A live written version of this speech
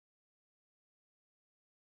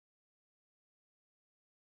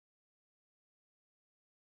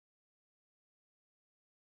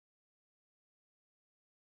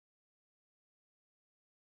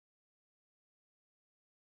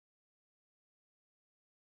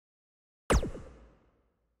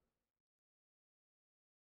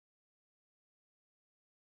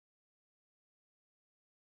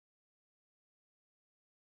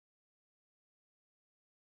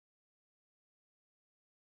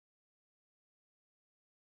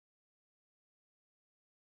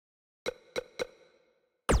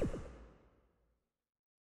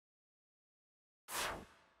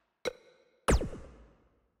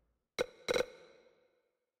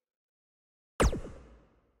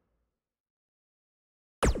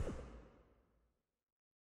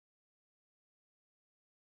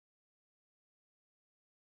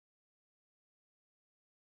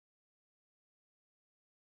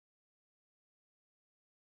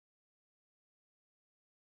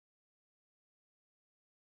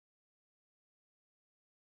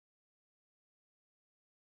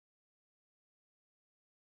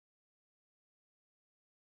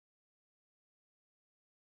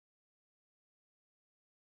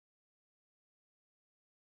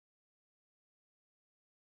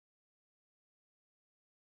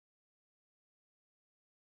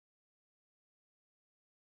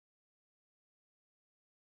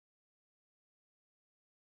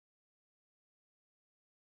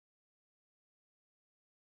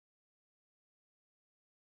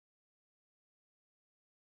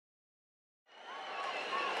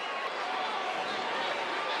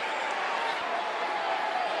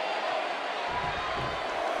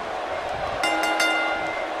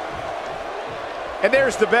And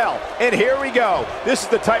there's the bell, and here we go. This is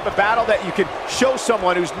the type of battle that you can show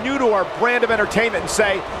someone who's new to our brand of entertainment and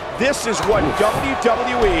say, this is what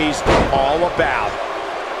WWE's all about.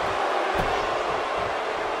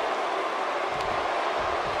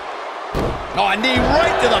 Oh, a knee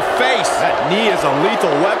right to the face. That knee is a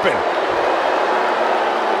lethal weapon.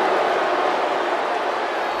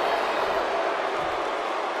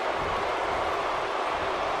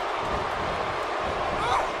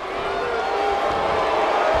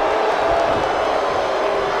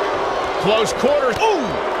 Close quarters. Ooh!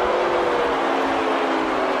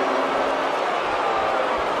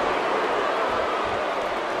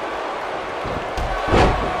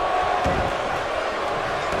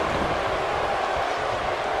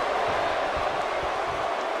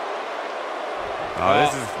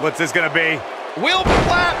 Oh, what's this gonna be? Wheel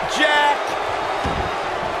flapjack!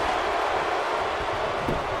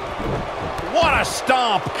 What a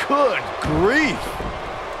stomp! Good grief!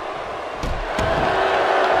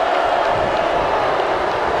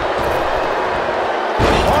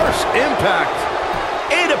 Harsh impact!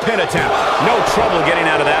 And a pin attempt. No trouble getting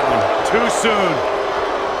out of that one. Too soon.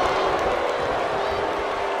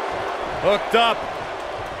 Hooked up.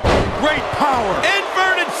 Great power.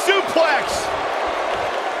 Inverted suplex.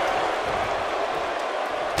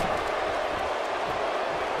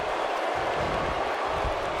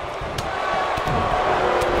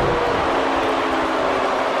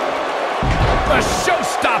 The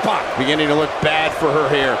showstopper. Beginning to look bad for her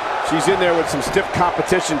here. She's in there with some stiff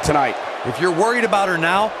competition tonight. If you're worried about her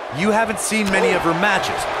now, you haven't seen many of her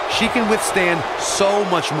matches. She can withstand so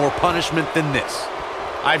much more punishment than this.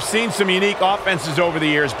 I've seen some unique offenses over the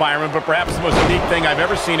years, Byron, but perhaps the most unique thing I've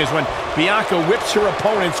ever seen is when Bianca whips her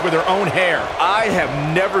opponents with her own hair. I have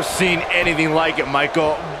never seen anything like it,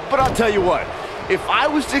 Michael. But I'll tell you what, if I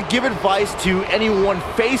was to give advice to anyone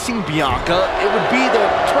facing Bianca, it would be to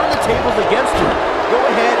turn the tables against her. Go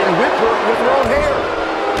ahead and whip her with her own hair.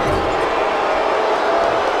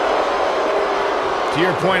 To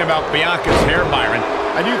your point about Bianca's hair, Byron,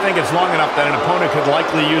 I do think it's long enough that an opponent could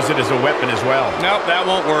likely use it as a weapon as well. Nope, that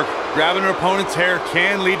won't work. Grabbing an opponent's hair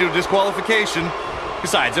can lead to disqualification.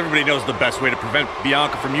 Besides, everybody knows the best way to prevent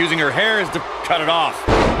Bianca from using her hair is to cut it off.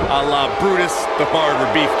 A la Brutus the Barber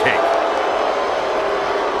Beefcake.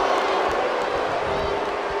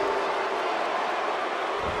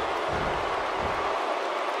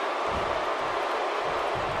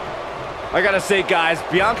 I gotta say, guys,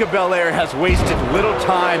 Bianca Belair has wasted little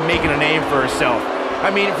time making a name for herself. I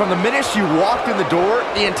mean, from the minute she walked in the door,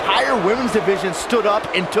 the entire women's division stood up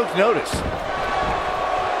and took notice.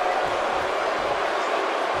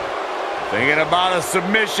 Thinking about a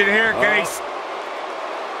submission here. Can he...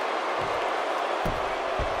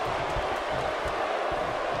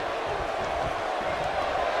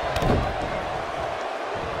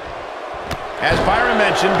 As Byron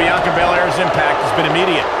mentioned, Bianca Belair's impact has been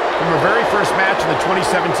immediate. From her very first match in the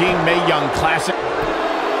 2017 Mae Young Classic.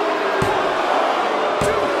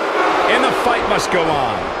 And the fight must go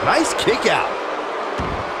on. Nice kick out.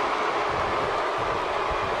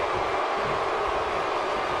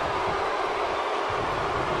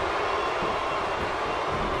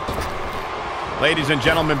 Ladies and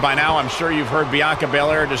gentlemen, by now I'm sure you've heard Bianca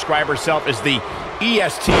Belair describe herself as the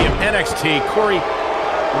EST of NXT. Corey,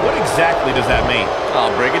 what exactly does that mean?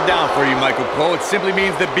 I'll break it down for you, Michael Cole. It simply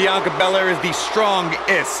means that Bianca Belair is the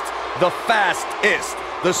strongest, the fastest,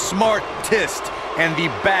 the smartest, and the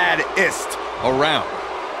baddest around.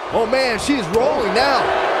 Oh man, she's rolling now.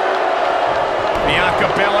 Bianca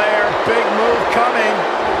Belair, big move coming.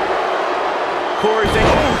 Corey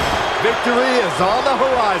thinking, victory is on the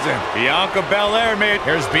horizon. Bianca Belair made...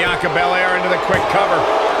 Here's Bianca Belair into the quick cover.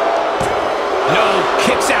 No,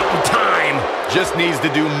 kicks out in time. Just needs to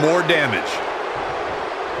do more damage.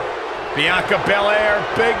 Bianca Belair,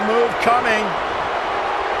 big move coming.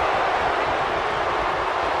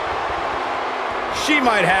 She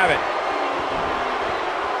might have it.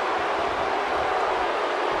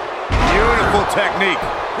 Beautiful technique.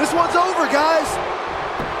 This one's over, guys.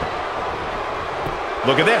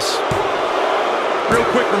 Look at this. Real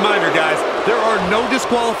quick reminder, guys, there are no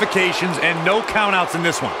disqualifications and no countouts in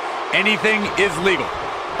this one. Anything is legal.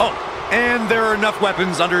 Oh, and there are enough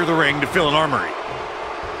weapons under the ring to fill an armory.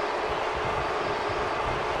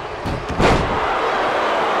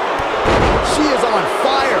 She is on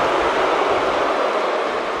fire.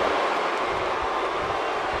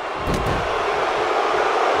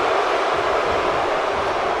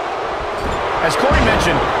 As Corey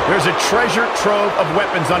mentioned, there's a treasure trove of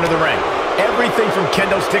weapons under the ring. Everything from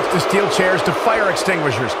kendo sticks to steel chairs to fire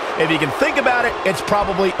extinguishers. If you can think about it, it's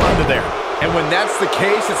probably under there. And when that's the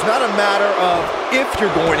case, it's not a matter of if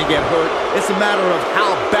you're going to get hurt, it's a matter of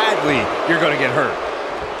how badly you're going to get hurt.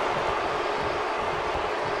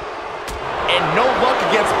 And no luck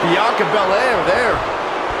against Bianca Belair there.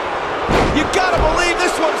 You gotta believe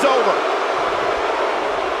this one's over.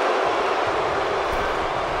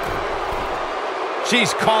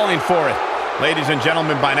 She's calling for it. Ladies and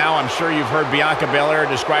gentlemen, by now I'm sure you've heard Bianca Belair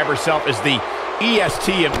describe herself as the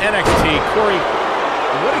EST of NXT. Corey,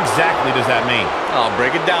 what exactly does that mean? I'll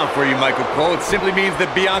break it down for you, Michael Cole. It simply means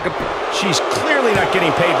that Bianca... She's clearly not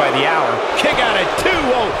getting paid by the hour. Kick out at 2.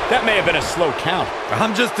 Whoa, that may have been a slow count.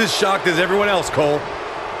 I'm just as shocked as everyone else, Cole.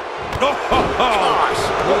 Oh, gosh.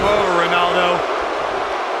 Move over, Ronaldo.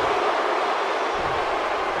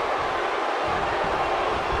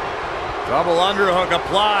 Double underhook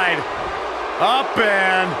applied. Up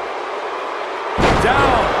and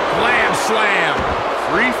down. Glam slam.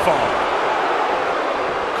 Free fall.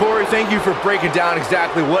 Corey, thank you for breaking down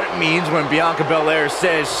exactly what it means when Bianca Belair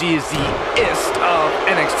says she is the ist of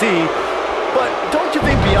NXT. But don't you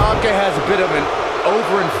think Bianca has a bit of an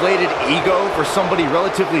overinflated ego for somebody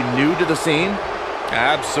relatively new to the scene?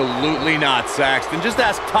 Absolutely not, Saxton. Just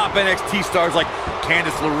ask top NXT stars like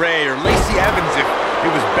Candice LeRae or Lacey Evans if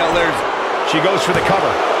it was Belair's. She goes for the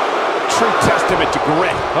cover. True testament to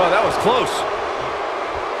grit. Oh, that was close.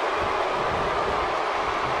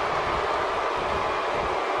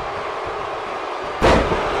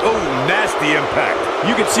 Oh, nasty impact.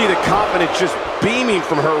 You can see the confidence just beaming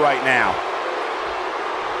from her right now.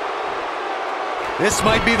 This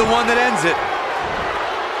might be the one that ends it.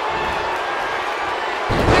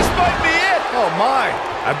 This might be it. Oh, my.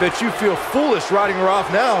 I bet you feel foolish riding her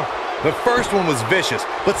off now. The first one was vicious,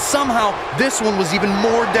 but somehow this one was even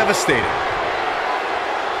more devastating.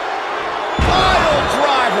 Pile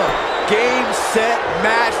driver. Game, set,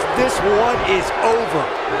 match. This one is over.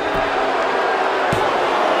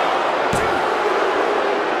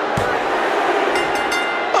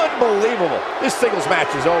 Unbelievable. This singles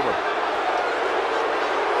match is over.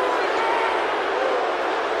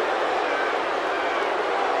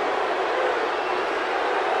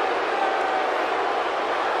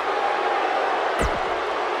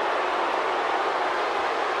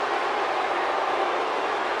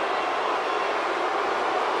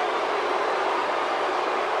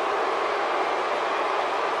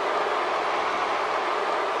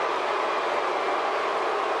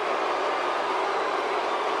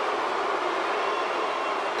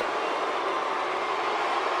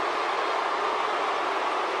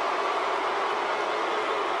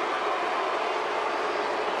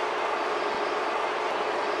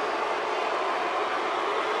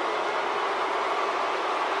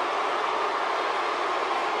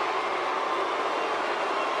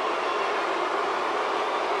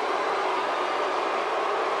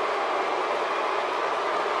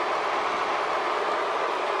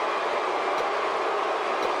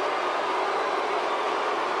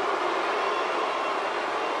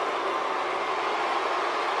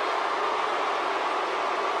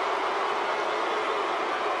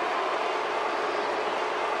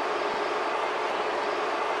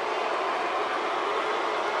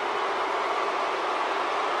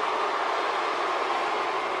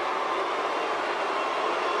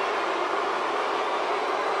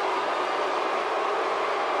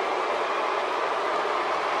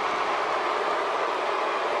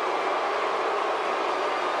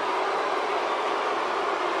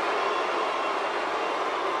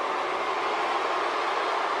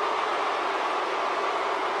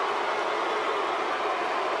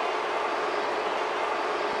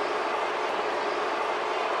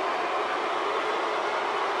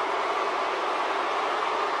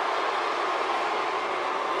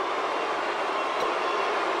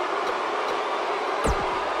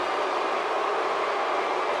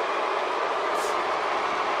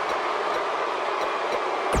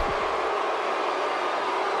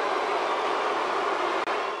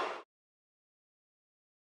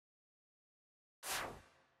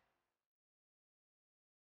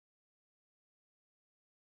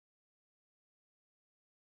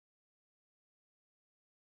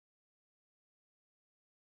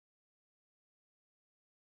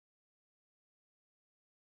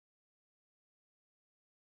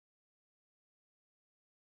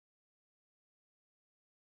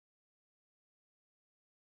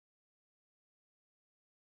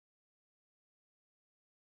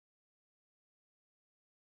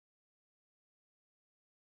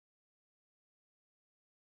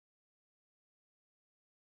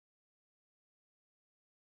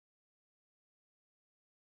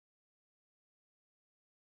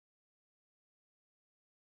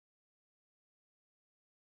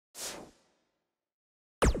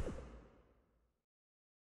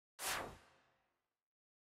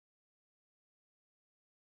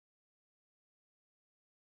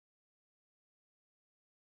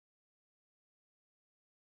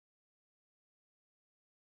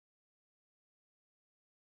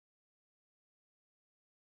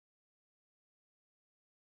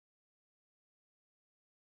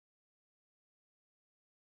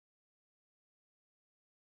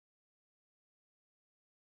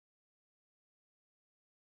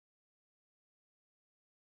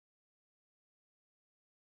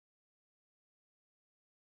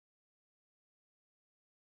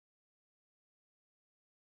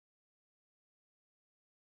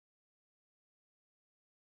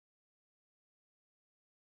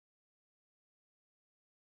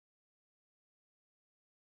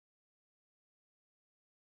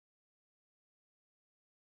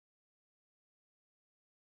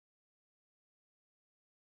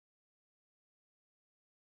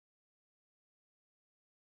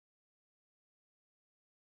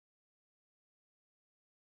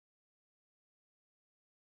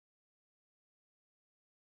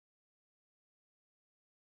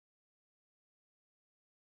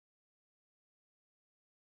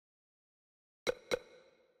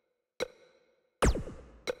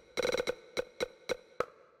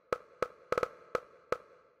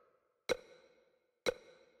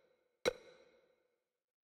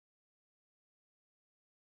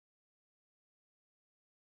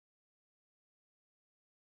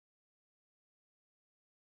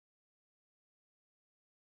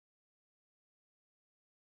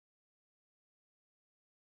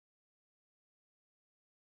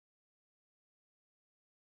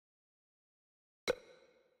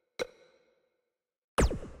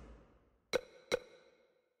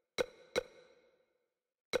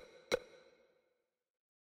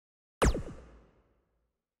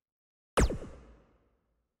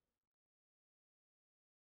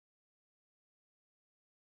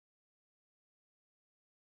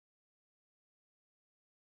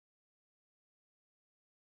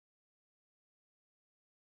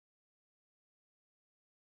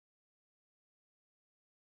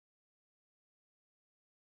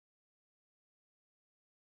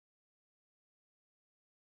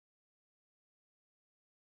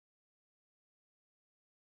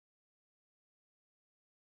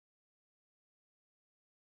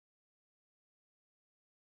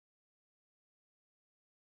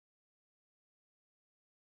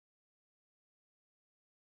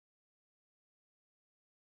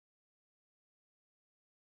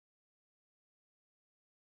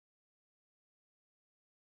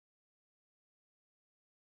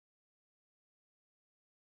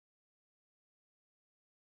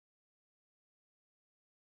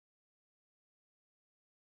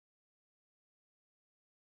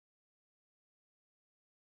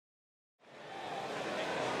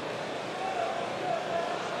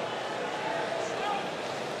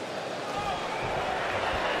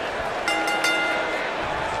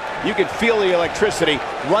 You can feel the electricity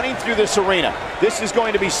running through this arena. This is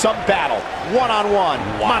going to be some battle. One-on-one,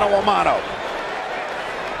 mano-a-mano.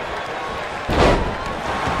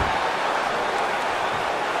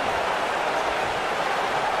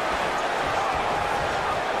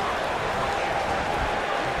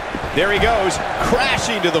 There he goes,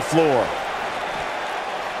 crashing to the floor.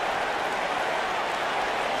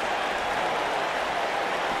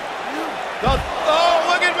 Oh,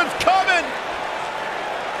 look at what's coming!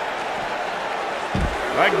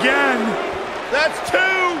 Again. That's two!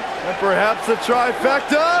 And perhaps a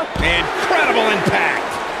trifecta? Incredible impact.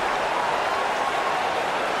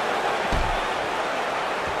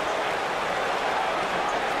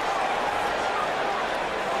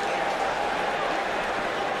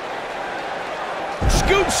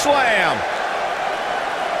 Scoop slam!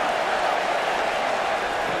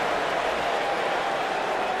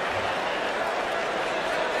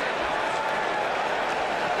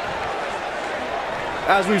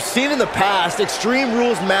 As we've seen in the past, Extreme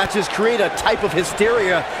Rules matches create a type of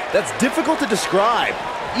hysteria that's difficult to describe,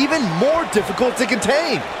 even more difficult to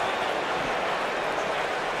contain.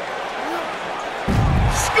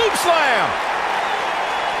 Scoop slam!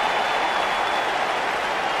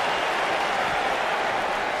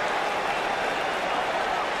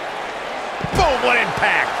 Boom, what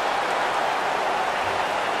impact!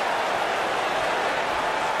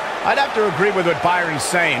 I'd have to agree with what Byron's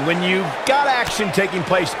saying. When you've got action taking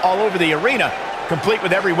place all over the arena, complete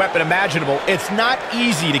with every weapon imaginable, it's not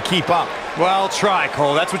easy to keep up. Well, try,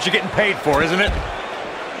 Cole. That's what you're getting paid for, isn't it?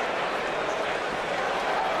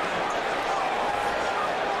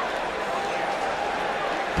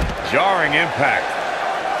 Jarring impact.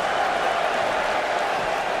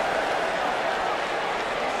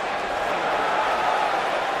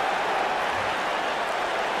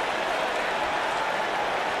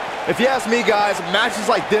 If you ask me, guys, matches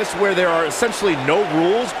like this where there are essentially no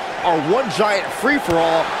rules are one giant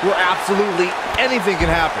free-for-all where absolutely anything can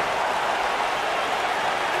happen.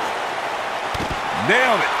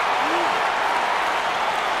 Nailed it.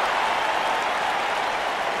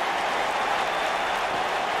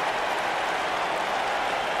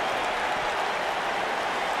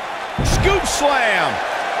 Scoop slam!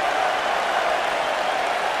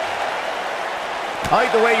 I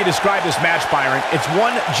like the way you describe this match, Byron. It's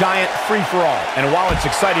one giant free-for-all. And while it's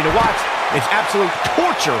exciting to watch, it's absolute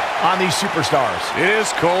torture on these superstars. It is,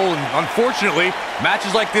 Cole, and unfortunately,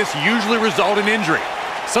 matches like this usually result in injury.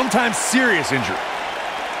 Sometimes serious injury.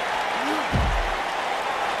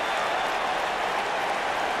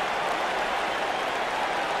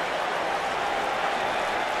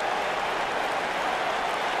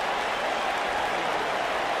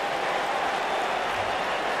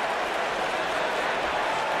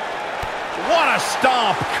 What a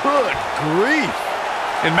stomp! Good grief.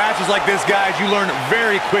 In matches like this, guys, you learn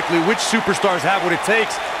very quickly which superstars have what it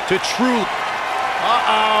takes to truly...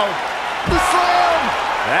 The slam!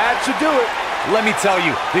 That should do it. Let me tell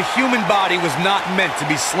you, the human body was not meant to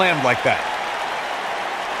be slammed like that.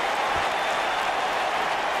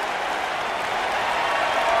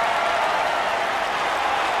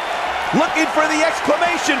 Looking for the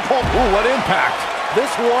exclamation point. Ooh, what impact.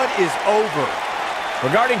 This one is over.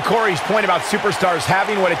 Regarding Corey's point about superstars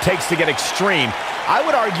having what it takes to get extreme, I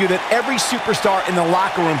would argue that every superstar in the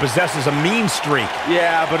locker room possesses a mean streak.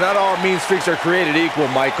 Yeah, but not all mean streaks are created equal,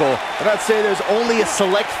 Michael. And I'd say there's only a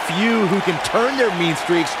select few who can turn their mean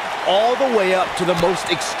streaks all the way up to the most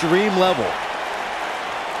extreme level.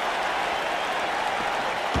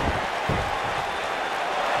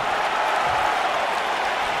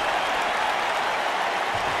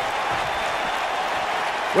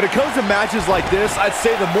 When it comes to matches like this, I'd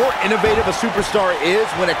say the more innovative a superstar is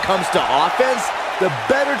when it comes to offense, the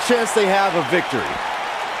better chance they have of victory.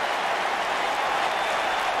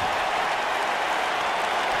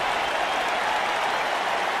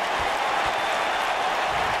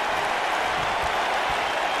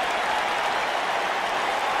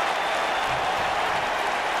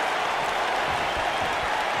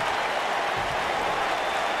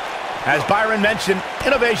 As Byron mentioned,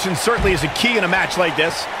 innovation certainly is a key in a match like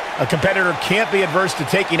this. A competitor can't be adverse to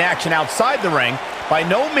taking action outside the ring. By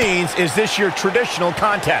no means is this your traditional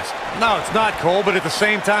contest. No, it's not, Cole, but at the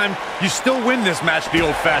same time, you still win this match the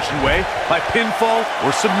old-fashioned way, by pinfall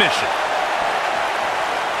or submission.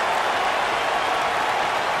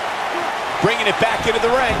 Bringing it back into the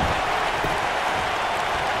ring.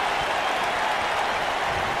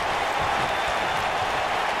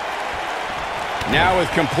 Now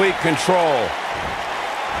with complete control.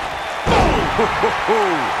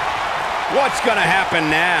 What's going to happen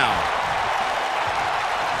now?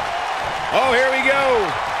 Oh, here we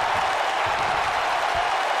go.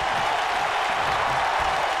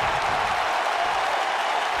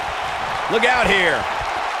 Look out here.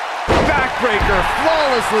 Backbreaker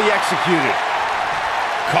flawlessly executed.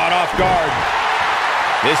 Caught off guard.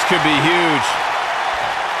 This could be huge.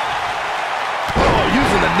 Oh,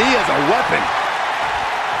 using the knee as a weapon.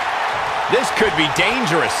 This could be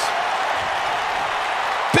dangerous.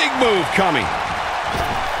 Big move coming.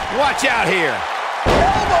 Watch out here.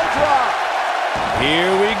 Elbow drop.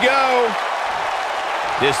 Here we go.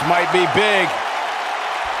 This might be big.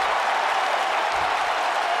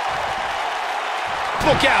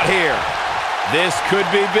 Look out here. This could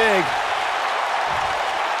be big.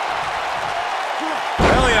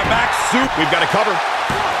 Belly to back soup. We've got to cover.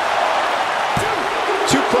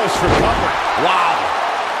 Too close for cover. Wow.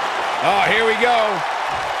 Oh, here we go.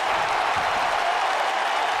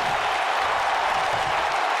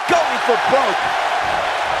 Going for broke.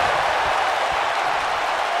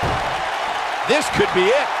 This could be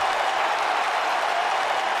it.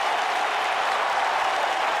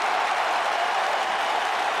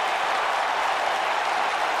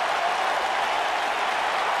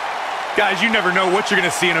 Guys, you never know what you're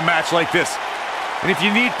going to see in a match like this. And if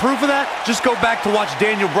you need proof of that, just go back to watch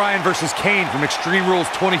Daniel Bryan versus Kane from Extreme Rules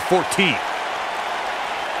 2014.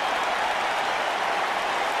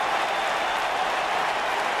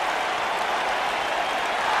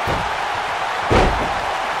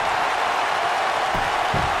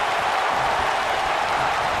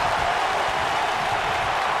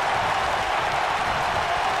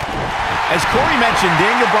 As Corey mentioned,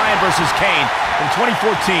 Daniel Bryan versus Kane in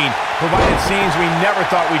 2014 provided scenes we never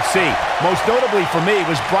thought we'd see. Most notably for me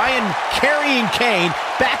was Bryan carrying Kane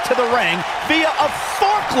back to the ring via a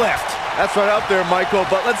forklift. That's right up there, Michael,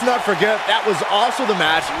 but let's not forget that was also the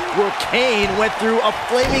match where Kane went through a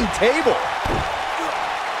flaming table.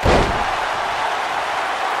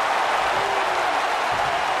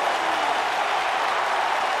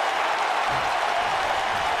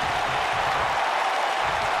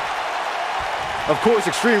 Of course,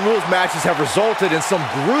 Extreme Rules matches have resulted in some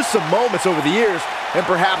gruesome moments over the years, and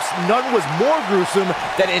perhaps none was more gruesome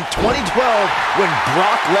than in 2012 when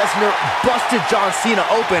Brock Lesnar busted John Cena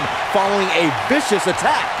open following a vicious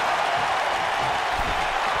attack.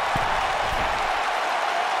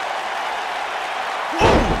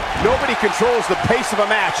 Nobody controls the pace of a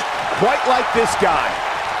match quite like this guy.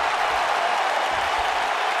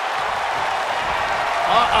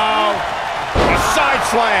 Uh-oh. A side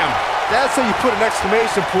slam. That's how you put an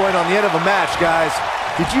exclamation point on the end of a match, guys.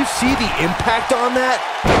 Did you see the impact on that?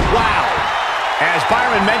 Wow. As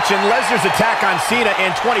Byron mentioned, Lesnar's attack on Cena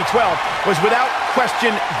in 2012 was without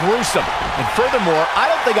question gruesome. And furthermore,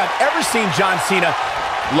 I don't think I've ever seen John Cena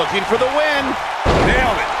looking for the win.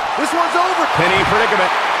 Nailed it. This one's over. Penny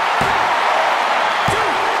predicament.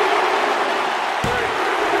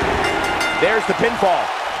 There's the pinfall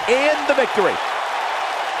and the victory.